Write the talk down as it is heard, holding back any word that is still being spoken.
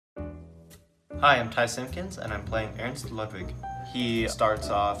Hi, I'm Simpkins, and I'm playing Ernst Ludwig. He starts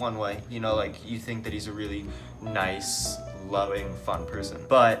off one way, like you think that he's a really nice, loving, fun person.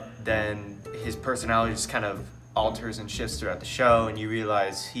 But then his personality just kind of alters and shifts throughout the show, and you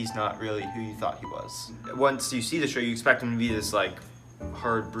realize he's not really who you thought he was. Once you see the show, you expect him to be this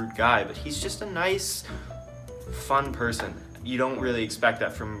hard, brute guy, but he's just a nice, fun person. You don't really expect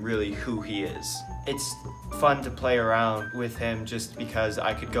that from really who he is. It's fun to play around with him just because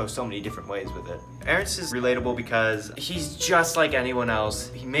I could go so many different ways with it. Ernst is relatable because he's just like anyone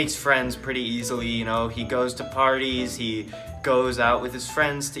else. He makes friends pretty easily, he goes to parties, he goes out with his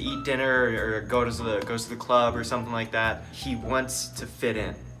friends to eat dinner or goes to the club or something like that. He wants to fit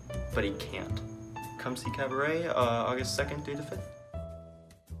in, but he can't. Come see Cabaret August 2nd through the 5th.